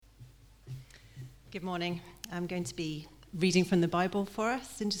Good morning. I'm going to be reading from the Bible for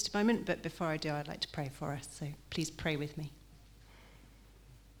us in just a moment, but before I do, I'd like to pray for us, so please pray with me.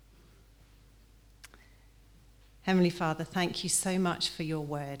 Heavenly Father, thank you so much for your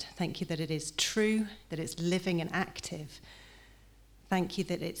word. Thank you that it is true, that it's living and active. Thank you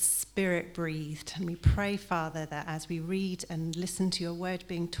that it's spirit-breathed. And we pray, Father, that as we read and listen to your word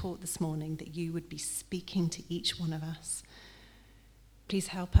being taught this morning, that you would be speaking to each one of us. Please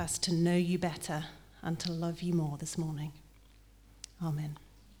help us to know you better and to love you more this morning. Amen.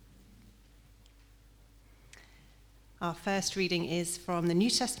 Our first reading is from the New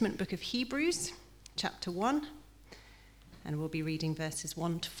Testament book of Hebrews, chapter 1, and we'll be reading verses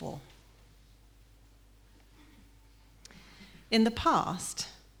 1 to 4. In the past,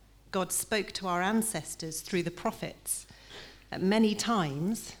 God spoke to our ancestors through the prophets at many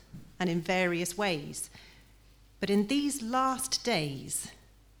times and in various ways. But in these last days,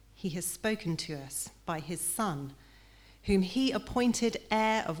 he has spoken to us by his Son, whom he appointed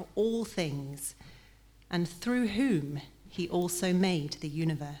heir of all things, and through whom he also made the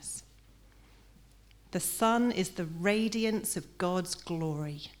universe. The Son is the radiance of God's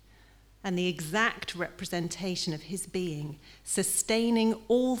glory and the exact representation of his being, sustaining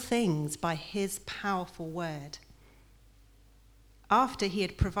all things by his powerful word. After he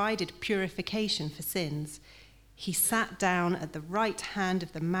had provided purification for sins, he sat down at the right hand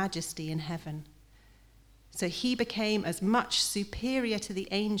of the Majesty in heaven. So he became as much superior to the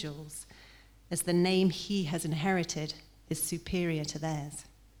angels as the name he has inherited is superior to theirs.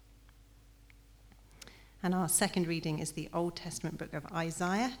 And our second reading is the Old Testament book of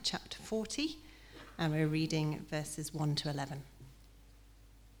Isaiah, chapter 40, and we're reading verses 1 to 11.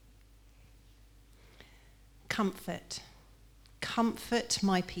 Comfort, comfort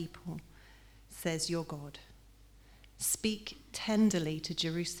my people, says your God. Speak tenderly to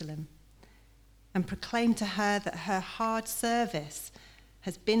Jerusalem and proclaim to her that her hard service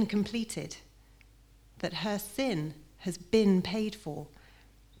has been completed, that her sin has been paid for,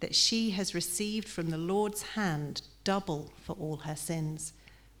 that she has received from the Lord's hand double for all her sins.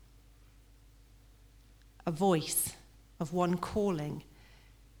 A voice of one calling,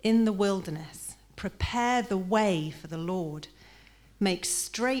 in the wilderness, prepare the way for the Lord. Make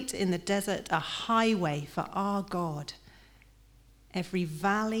straight in the desert a highway for our God. Every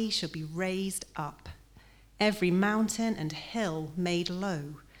valley shall be raised up, every mountain and hill made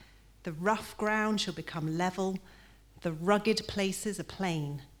low. The rough ground shall become level, the rugged places a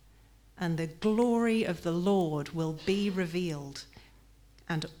plain. And the glory of the Lord will be revealed,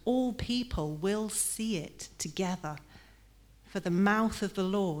 and all people will see it together, for the mouth of the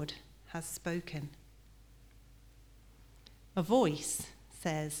Lord has spoken. A voice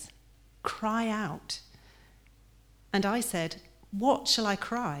says, "Cry out." And I said, "What shall I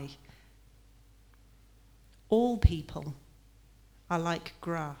cry?" All people are like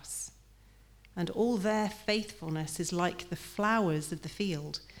grass, and all their faithfulness is like the flowers of the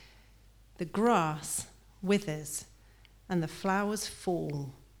field. The grass withers and the flowers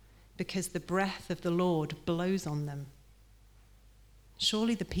fall because the breath of the Lord blows on them.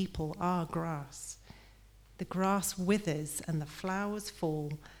 Surely the people are grass. The grass withers and the flowers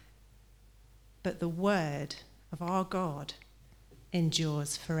fall, but the word of our God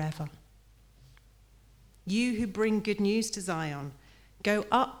endures forever. You who bring good news to Zion, go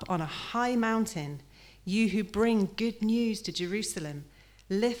up on a high mountain. You who bring good news to Jerusalem,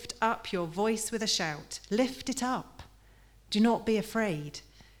 lift up your voice with a shout. Lift it up. Do not be afraid.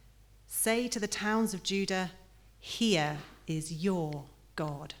 Say to the towns of Judah, here is your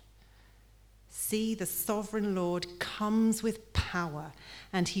God. See, the sovereign Lord comes with power,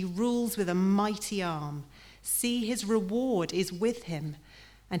 and he rules with a mighty arm. See, his reward is with him,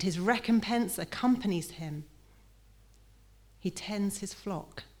 and his recompense accompanies him. He tends his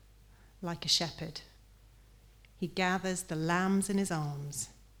flock like a shepherd. He gathers the lambs in his arms.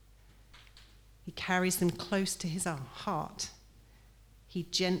 He carries them close to his heart. He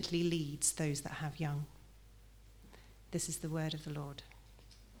gently leads those that have young. This is the word of the Lord.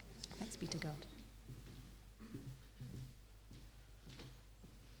 Thanks be to God.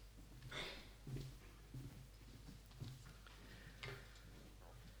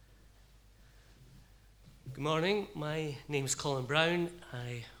 Good morning. My name is Colin Brown.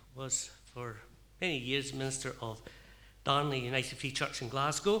 I was for many years minister of Darnley United Free Church in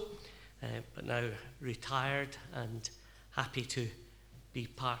Glasgow, but now retired and happy to be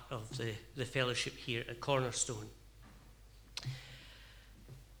part of the fellowship here at Cornerstone.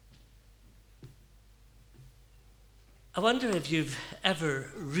 I wonder if you've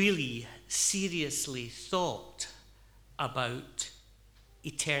ever really seriously thought about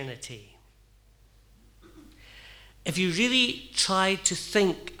eternity. if you really try to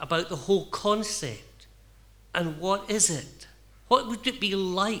think about the whole concept, and what is it? What would it be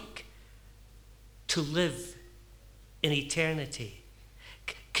like to live in eternity?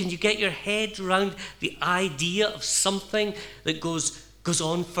 Can you get your head around the idea of something that goes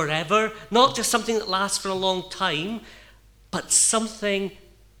on forever? Not just something that lasts for a long time, but something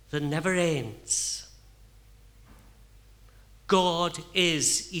that never ends. God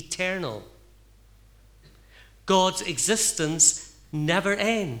is eternal. God's existence never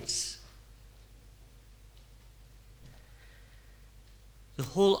ends. The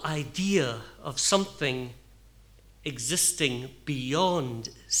whole idea of something existing beyond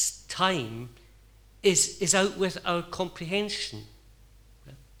time is out with our comprehension.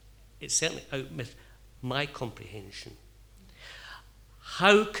 It's certainly out with my comprehension.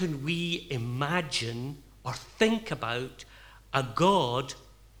 How can we imagine or think about a God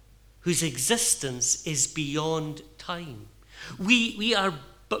whose existence is beyond time? We are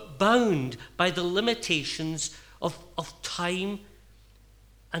bound by the limitations of time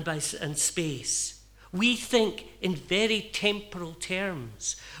and space. We think in very temporal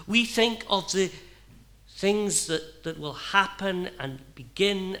terms. We think of the things that will happen and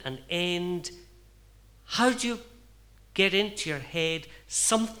begin and end. How do you get into your head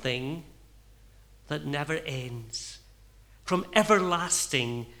something that never ends? From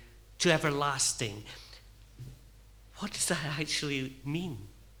everlasting to everlasting. What does that actually mean?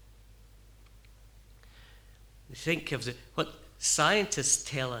 Think of what scientists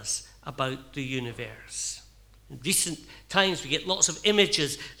tell us about the universe. In recent times, we get lots of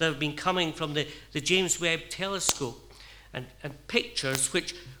images that have been coming from the James Webb telescope and pictures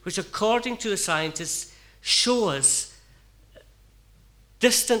which according to the scientists show us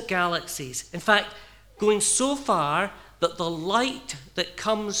distant galaxies. In fact, going so far that the light that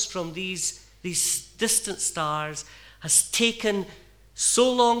comes from these distant stars has taken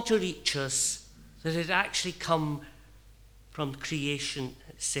so long to reach us that it actually come from creation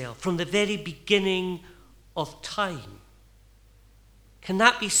itself, from the very beginning of time. Can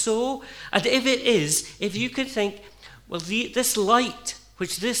that be so? And if it is, if you can think, well, this light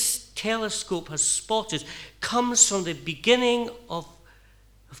which this telescope has spotted comes from the beginning of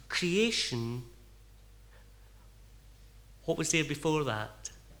creation, what was there before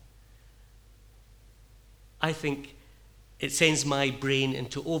that? I think it sends my brain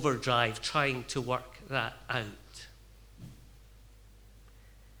into overdrive trying to work that out.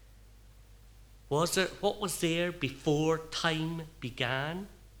 What was there before time began?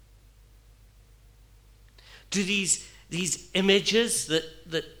 Do these images that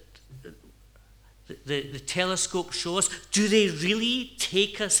the telescope show us, do they really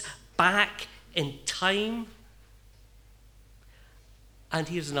take us back in time? And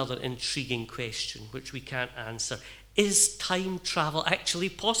here's another intriguing question which we can't answer. Is time travel actually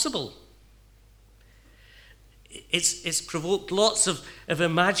possible? It's provoked lots of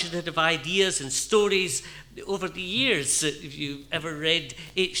imaginative ideas and stories over the years. If you've ever read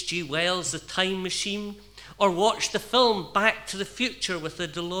H.G. Wells' The Time Machine, or watched the film Back to the Future with the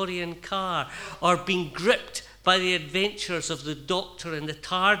DeLorean car, or been gripped by the adventures of the Doctor and the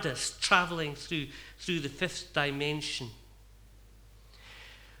TARDIS travelling through the fifth dimension.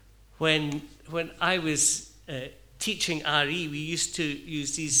 When I was teaching RE, we used to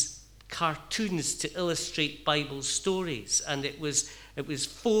use these cartoons to illustrate Bible stories, and it was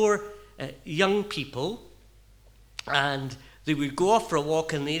four young people, and they would go off for a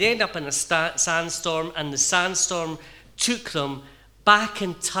walk and they'd end up in a sandstorm, and the sandstorm took them back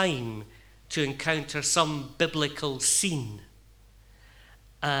in time to encounter some biblical scene.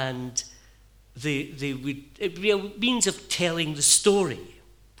 And it would be a means of telling the story,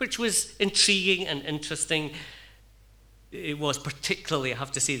 which was intriguing and interesting. It was particularly, I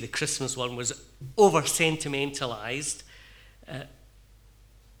have to say, the Christmas one was over-sentimentalized.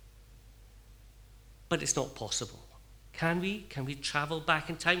 But it's not possible. Can we travel back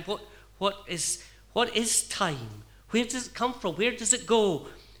in time? What is time? Where does it come from? Where does it go?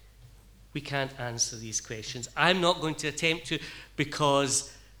 We can't answer these questions. I'm not going to attempt to,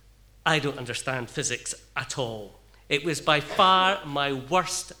 because I don't understand physics at all. It was by far my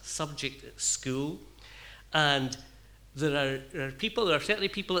worst subject at school, and there are certainly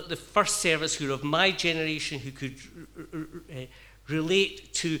people at the first service who are of my generation who could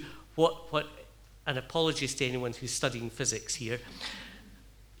relate to what, and apologies to anyone who's studying physics here.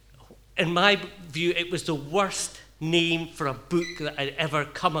 In my view, it was the worst name for a book that I'd ever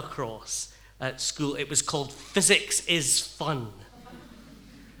come across at school. It was called Physics is Fun.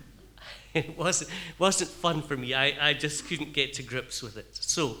 It wasn't fun for me. I just couldn't get to grips with it.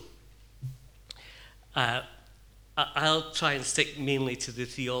 So, I'll try and stick mainly to the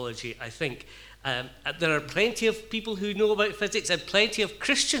theology, I think. There are plenty of people who know about physics and plenty of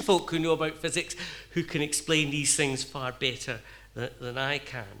Christian folk who know about physics who can explain these things far better than I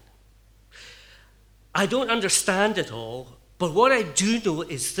can. I don't understand it all, but what I do know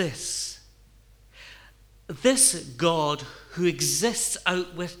is this. This God who exists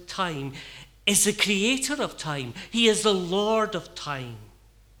out with time is the creator of time. He is the Lord of time.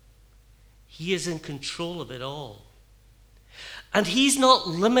 He is in control of it all. And he's not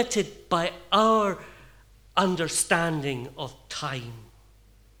limited by our understanding of time.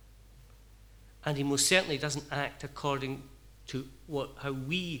 And he most certainly doesn't act according to how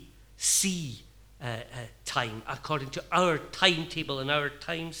we see time, according to our timetable and our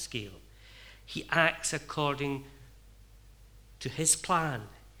time scale. He acts according to his plan,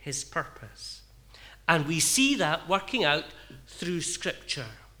 his purpose. And we see that working out through Scripture.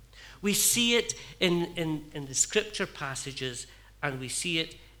 We see it in the Scripture passages, and we see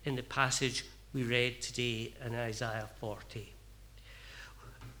it in the passage we read today in Isaiah 40.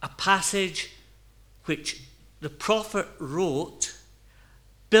 A passage which the prophet wrote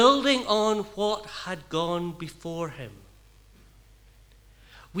building on what had gone before him.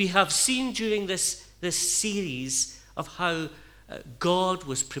 We have seen during this series of how God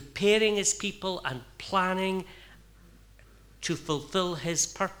was preparing his people and planning to fulfill his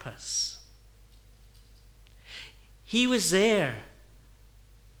purpose. He was there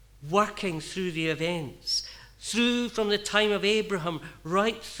working through the events, from the time of Abraham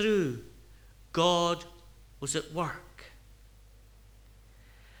right through. God was at work.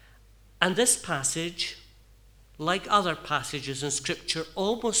 And this passage, like other passages in Scripture,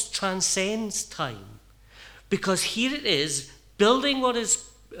 almost transcends time. Because here it is, building what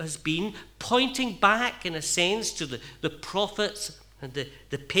has been, pointing back in a sense to the prophets and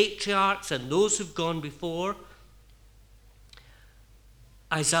the patriarchs and those who've gone before.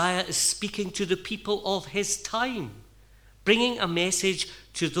 Isaiah is speaking to the people of his time, bringing a message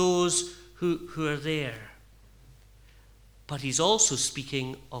to those who are there. But he's also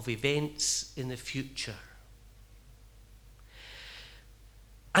speaking of events in the future.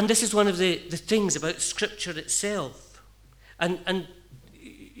 And this is one of the things about Scripture itself. And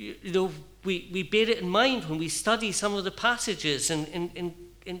you know, we bear it in mind when we study some of the passages,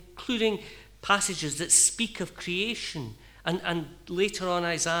 including passages that speak of creation. And later on,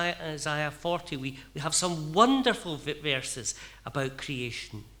 Isaiah 40, we have some wonderful verses about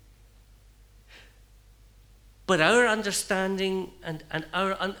creation. But our understanding and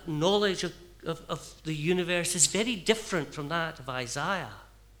our knowledge of the universe is very different from that of Isaiah.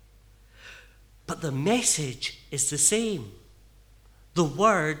 But the message is the same. The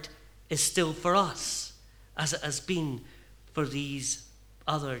word is still for us, as it has been for these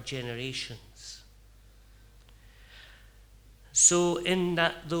other generations. So in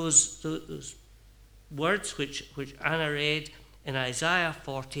those words which Anna read in Isaiah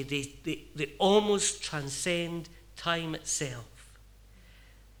 40, they almost transcend time itself.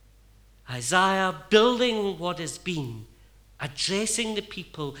 Isaiah building what has been, addressing the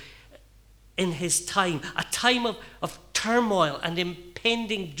people in his time, a time of turmoil and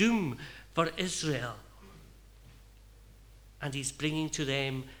impending doom for Israel. And he's bringing to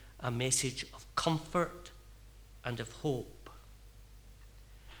them a message of comfort and of hope.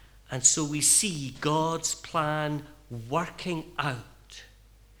 And so we see God's plan working out,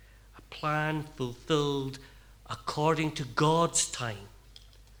 a plan fulfilled according to God's time,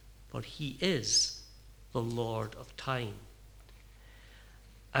 for he is the Lord of time.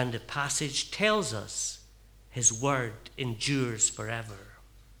 And the passage tells us his word endures forever.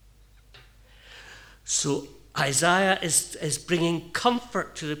 So Isaiah is bringing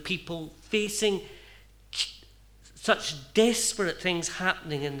comfort to the people facing such desperate things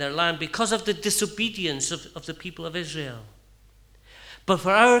happening in their land because of the disobedience of the people of Israel. But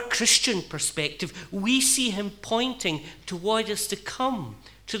for our Christian perspective, we see him pointing to what is to come,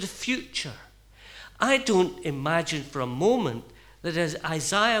 to the future. I don't imagine for a moment that as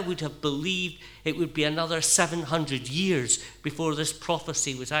Isaiah would have believed it would be another 700 years before this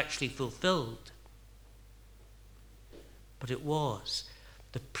prophecy was actually fulfilled. But it was.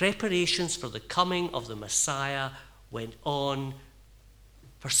 The preparations for the coming of the Messiah went on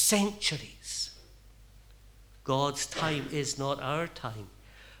for centuries. God's time is not our time.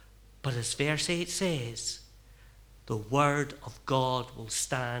 But as verse 8 says, the word of God will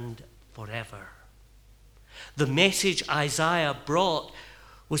stand forever. The message Isaiah brought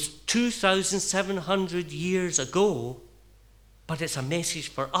was 2,700 years ago, but it's a message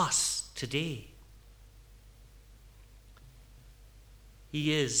for us today.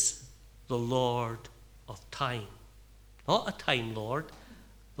 He is the Lord of time. Not a Time Lord,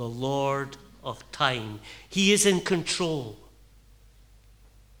 the Lord of time. He is in control.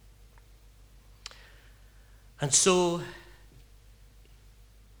 And so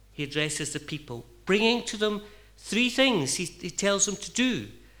he addresses the people, bringing to them three things he tells them to do.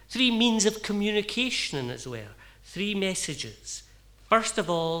 Three means of communication as well. Three messages. First of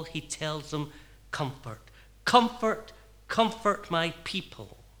all, he tells them comfort. Comfort, comfort my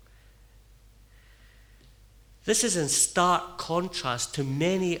people. This is in stark contrast to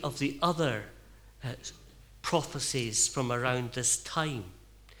many of the other prophecies from around this time.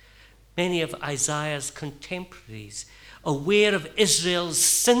 Many of Isaiah's contemporaries, aware of Israel's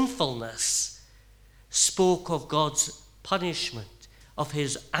sinfulness, spoke of God's punishment, of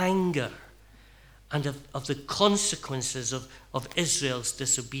his anger, and of the consequences of Israel's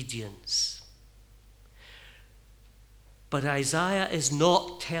disobedience. But Isaiah is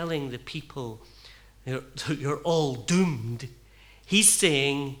not telling the people, you're all doomed. He's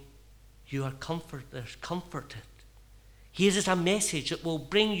saying, you are comforted. Here is a message that will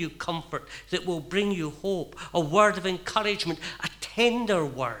bring you comfort, that will bring you hope, a word of encouragement, a tender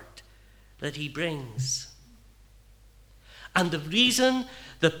word that he brings. And the reason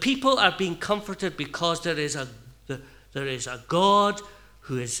the people are being comforted because there is a God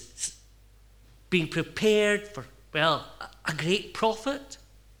who is being prepared for, a great prophet,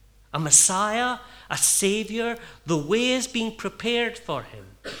 a Messiah, a Savior. The way is being prepared for him.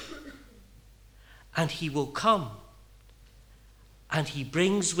 And he will come. And he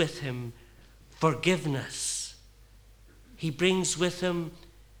brings with him forgiveness. He brings with him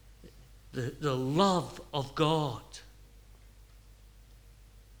the love of God.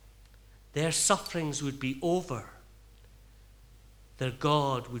 Their sufferings would be over. Their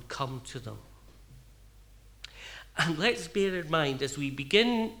God would come to them. And let's bear in mind, as we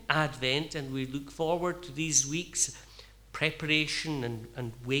begin Advent and we look forward to these weeks, preparation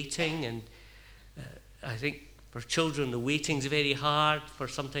and waiting, and I think for children the waiting's very hard, for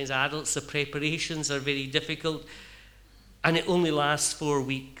sometimes adults the preparations are very difficult, and it only lasts 4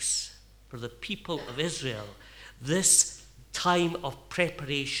 weeks. For the people of Israel, this time of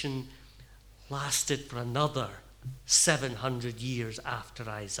preparation lasted for another 700 years after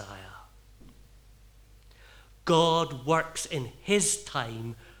Isaiah. God works in his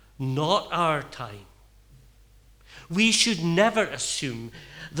time, not our time. We should never assume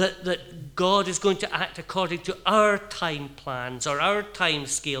that God is going to act according to our time plans or our time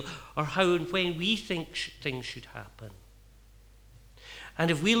scale or how and when we think things should happen. And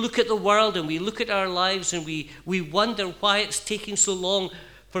if we look at the world and we look at our lives and we wonder why it's taking so long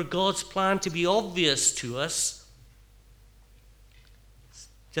for God's plan to be obvious to us,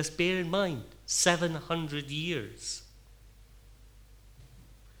 just bear in mind, 700 years.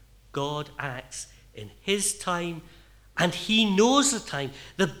 God acts in his time, and he knows the time,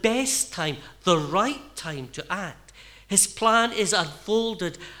 the best time, the right time to act. His plan is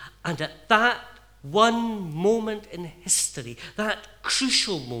unfolded, and at that one moment in history, that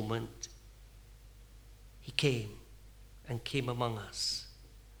crucial moment, he came among us.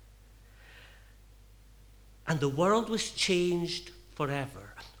 And the world was changed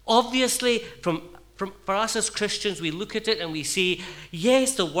forever. Obviously, for us as Christians, we look at it and we say,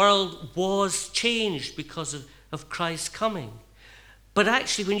 yes, the world was changed because of Christ's coming. But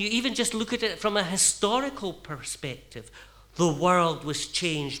actually, when you even just look at it from a historical perspective, the world was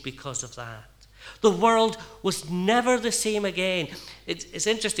changed because of that. The world was never the same again. It's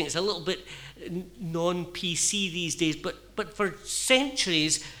interesting, it's a little bit non-PC these days, but for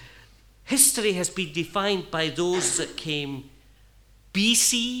centuries, history has been defined by those that came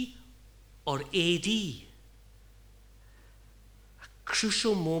BC or AD. A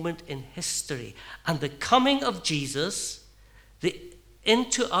crucial moment in history. And the coming of Jesus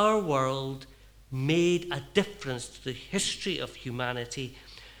into our world made a difference to the history of humanity,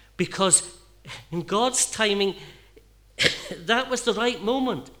 because in God's timing, that was the right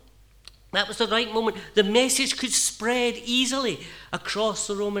moment. That was the right moment. The message could spread easily across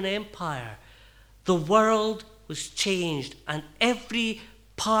the Roman Empire. The world was changed, and every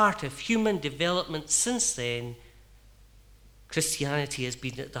part of human development since then, Christianity has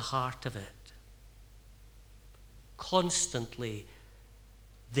been at the heart of it. Constantly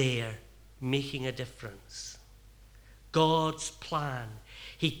there, making a difference. God's plan.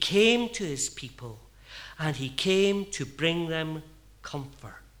 He came to his people, and he came to bring them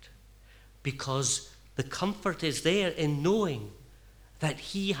comfort, because the comfort is there in knowing that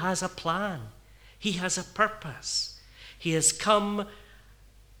he has a plan. He has a purpose. He has come,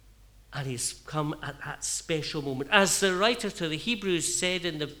 and he's come at that special moment. As the writer to the Hebrews said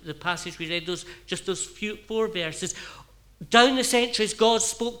in the passage we read, those 4 verses, Down the centuries, God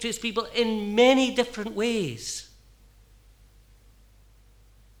spoke to his people in many different ways.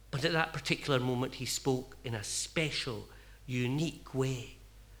 But at that particular moment, he spoke in a special, unique way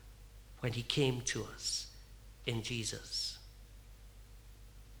when he came to us in Jesus.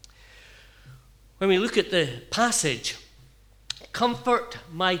 When we look at the passage, comfort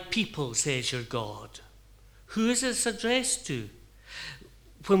my people, says your God. Who is this addressed to?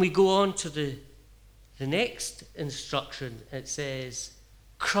 When we go on to the next instruction, it says,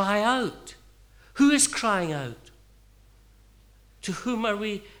 cry out. Who is crying out? To whom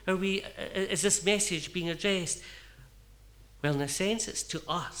is this message being addressed? Well, in a sense, it's to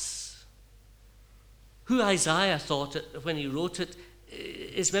us. Who Isaiah thought it when he wrote it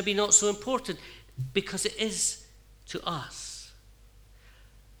is maybe not so important, because it is to us.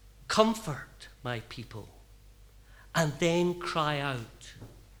 Comfort my people, and then cry out.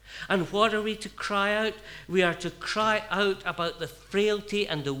 And what are we to cry out? We are to cry out about the frailty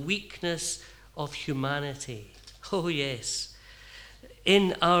and the weakness of humanity. Oh, yes.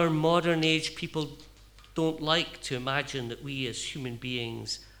 In our modern age, people don't like to imagine that we as human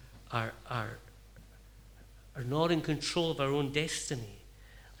beings are not in control of our own destiny,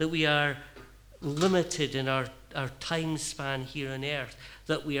 that we are limited in our time span here on earth,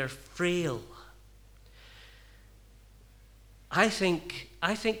 that we are frail. I think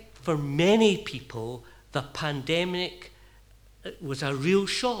for many people, the pandemic was a real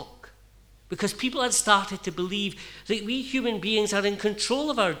shock, because people had started to believe that we human beings are in control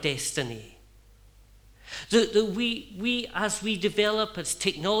of our destiny. That we, as we develop, as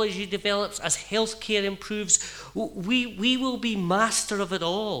technology develops, as healthcare improves, we will be master of it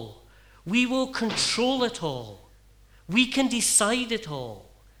all. We will control it all. We can decide it all.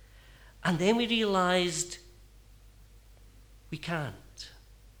 And then we realized we can't.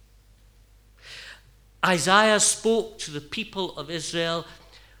 Isaiah spoke to the people of Israel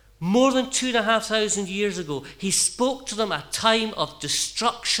more than 2,500 years ago. He spoke to them a time of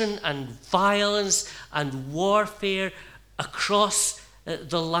destruction and violence and warfare across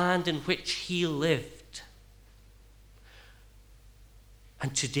the land in which he lived.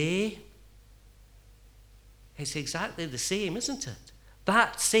 And today, it's exactly the same, isn't it?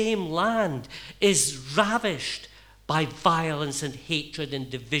 That same land is ravished by violence and hatred and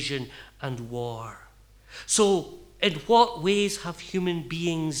division and war. So, in what ways have human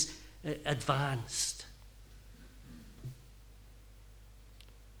beings advanced?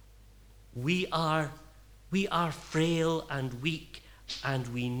 We are frail and weak, and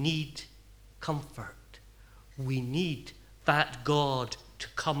we need comfort. We need that God to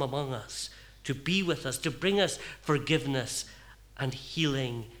come among us, to be with us, to bring us forgiveness and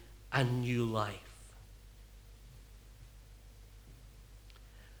healing and new life.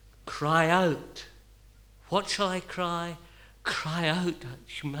 Cry out. What shall I cry? Cry out.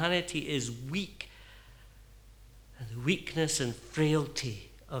 Humanity is weak, and the weakness and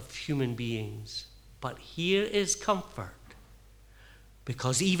frailty of human beings. But here is comfort,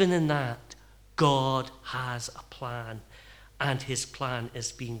 because even in that, God has a plan, and his plan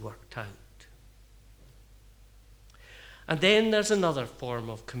is being worked out. And then there's another form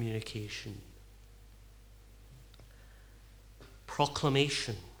of communication.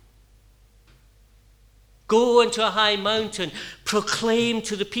 Proclamation. Go into a high mountain, proclaim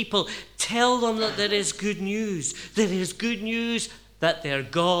to the people, tell them that there is good news. There is good news that their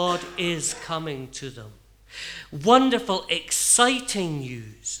God is coming to them. Wonderful, exciting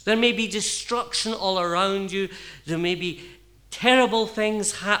news. There may be destruction all around you. There may be terrible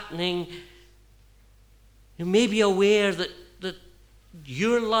things happening. You may be aware that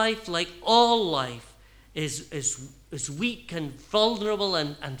your life, like all life, is weak and vulnerable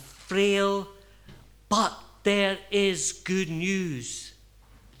and frail. But there is good news,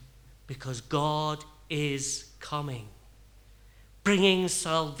 because God is coming, bringing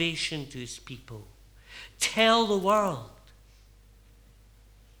salvation to his people. Tell the world.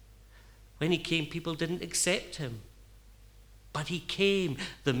 When he came, people didn't accept him. But he came.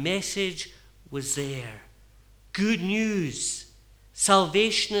 The message was there. Good news.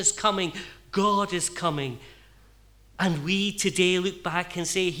 Salvation is coming. God is coming. And we today look back and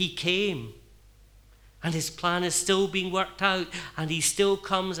say he came. And his plan is still being worked out, and he still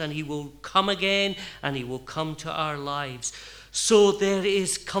comes, and he will come again, and he will come to our lives. So there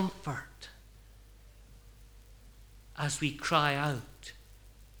is comfort as we cry out,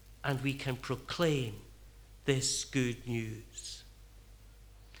 and we can proclaim this good news.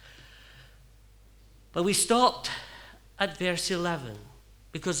 But we stopped at verse 11,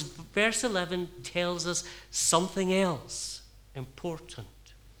 because verse 11 tells us something else important.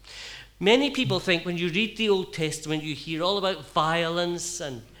 Many people think when you read the Old Testament, you hear all about violence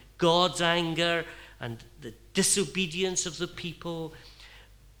and God's anger and the disobedience of the people.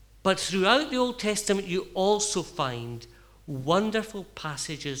 But throughout the Old Testament, you also find wonderful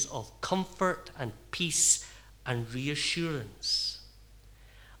passages of comfort and peace and reassurance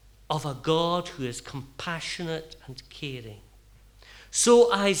of a God who is compassionate and caring.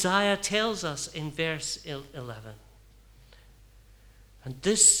 So Isaiah tells us in verse 11. And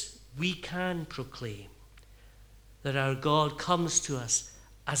this we can proclaim, that our God comes to us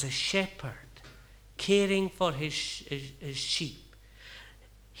as a shepherd, caring for his sheep.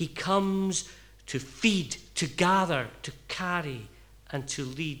 He comes to feed, to gather, to carry, and to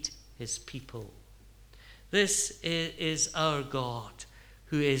lead his people. This is our God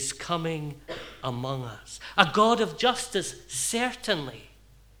who is coming among us. A God of justice, certainly,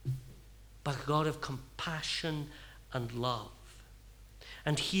 but a God of compassion and love.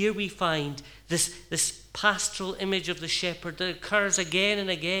 And here we find this pastoral image of the shepherd that occurs again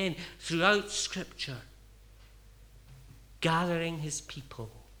and again throughout Scripture. Gathering his people,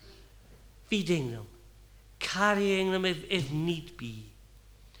 feeding them, carrying them if need be,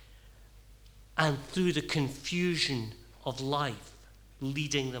 and through the confusion of life,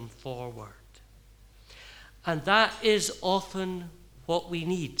 leading them forward. And that is often what we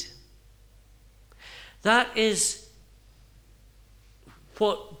need. That is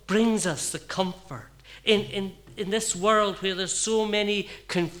what brings us the comfort in this world where there's so many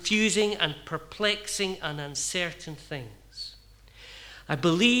confusing and perplexing and uncertain things. I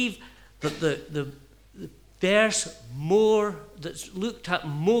believe that the verse that's looked at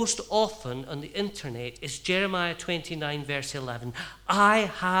most often on the internet is Jeremiah 29 verse 11.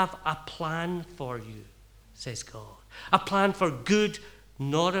 I have a plan for you, says God. A plan for good,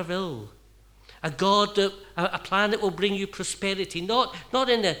 not of ill. A plan that will bring you prosperity, not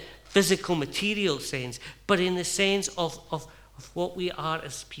in the physical, material sense, but in the sense of what we are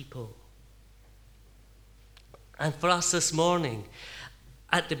as people. And for us this morning,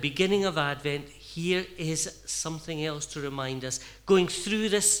 at the beginning of Advent, here is something else to remind us. Going through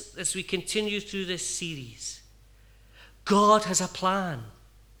this, as we continue through this series, God has a plan.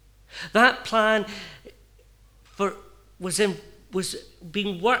 That plan was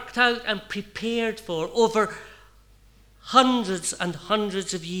being worked out and prepared for over hundreds and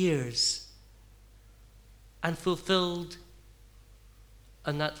hundreds of years and fulfilled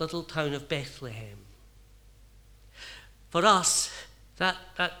in that little town of Bethlehem. For us,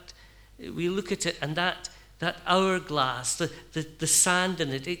 that we look at it, and that hourglass, the sand in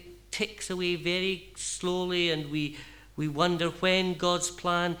it, it ticks away very slowly, and we wonder when God's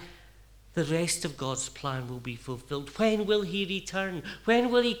plan, the rest of God's plan, will be fulfilled. When will he return?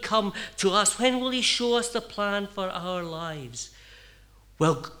 When will he come to us? When will he show us the plan for our lives?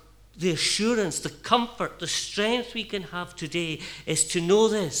 Well, the assurance, the comfort, the strength we can have today is to know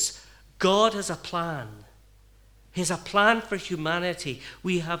this. God has a plan. He has a plan for humanity.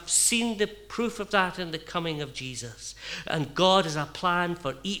 We have seen the proof of that in the coming of Jesus. And God has a plan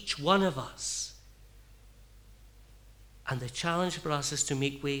for each one of us. And the challenge for us is to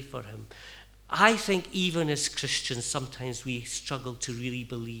make way for him. I think even as Christians, sometimes we struggle to really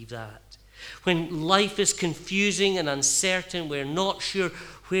believe that. When life is confusing and uncertain, we're not sure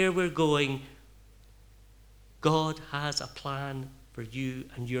where we're going, God has a plan for you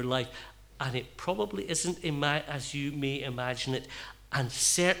and your life. And it probably isn't as you may imagine it, and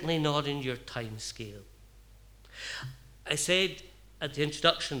certainly not in your time scale. I said at the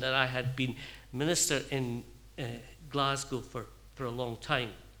introduction that I had been minister in Glasgow for a long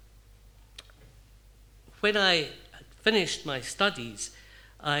time. When I finished my studies,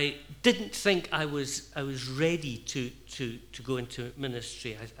 I didn't think I was ready to go into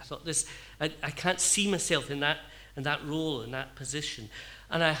ministry. I thought I can't see myself in that role, in that position.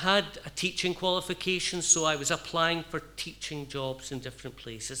 And I had a teaching qualification, so I was applying for teaching jobs in different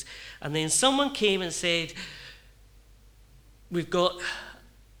places. And then someone came and said, we've got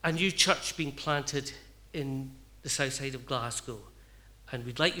a new church being planted in the south side of Glasgow, and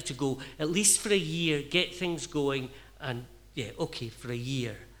we'd like you to go at least for a year, get things going, and for a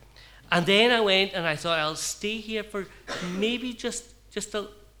year. And then I went and I thought, I'll stay here for maybe just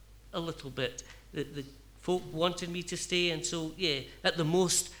a little bit. The folk wanted me to stay, and so, at the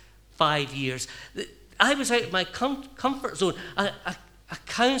most 5 years. I was out of my comfort zone. A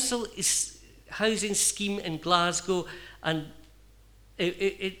council housing scheme in Glasgow, and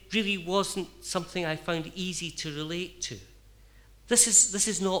it really wasn't something I found easy to relate to. This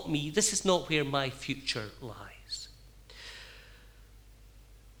is not me. This is not where my future lies.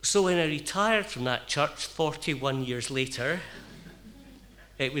 So when I retired from that church 41 years later,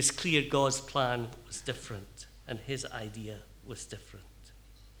 it was clear God's plan was different and his idea was different.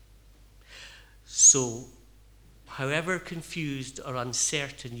 So, however confused or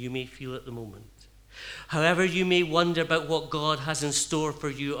uncertain you may feel at the moment, however you may wonder about what God has in store for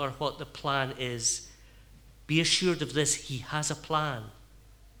you or what the plan is, be assured of this: he has a plan.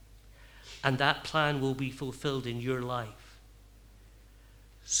 And that plan will be fulfilled in your life.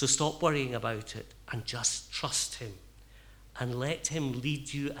 So stop worrying about it and just trust him. And let him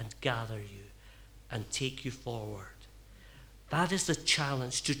lead you and gather you and take you forward. That is the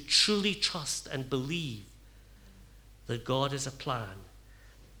challenge, to truly trust and believe that God has a plan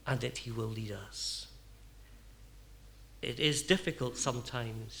and that he will lead us. It is difficult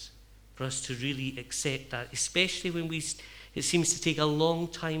sometimes for us to really accept that, especially when it seems to take a long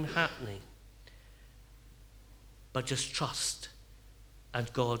time happening. But just trust,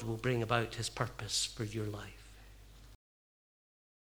 and God will bring about his purpose for your life.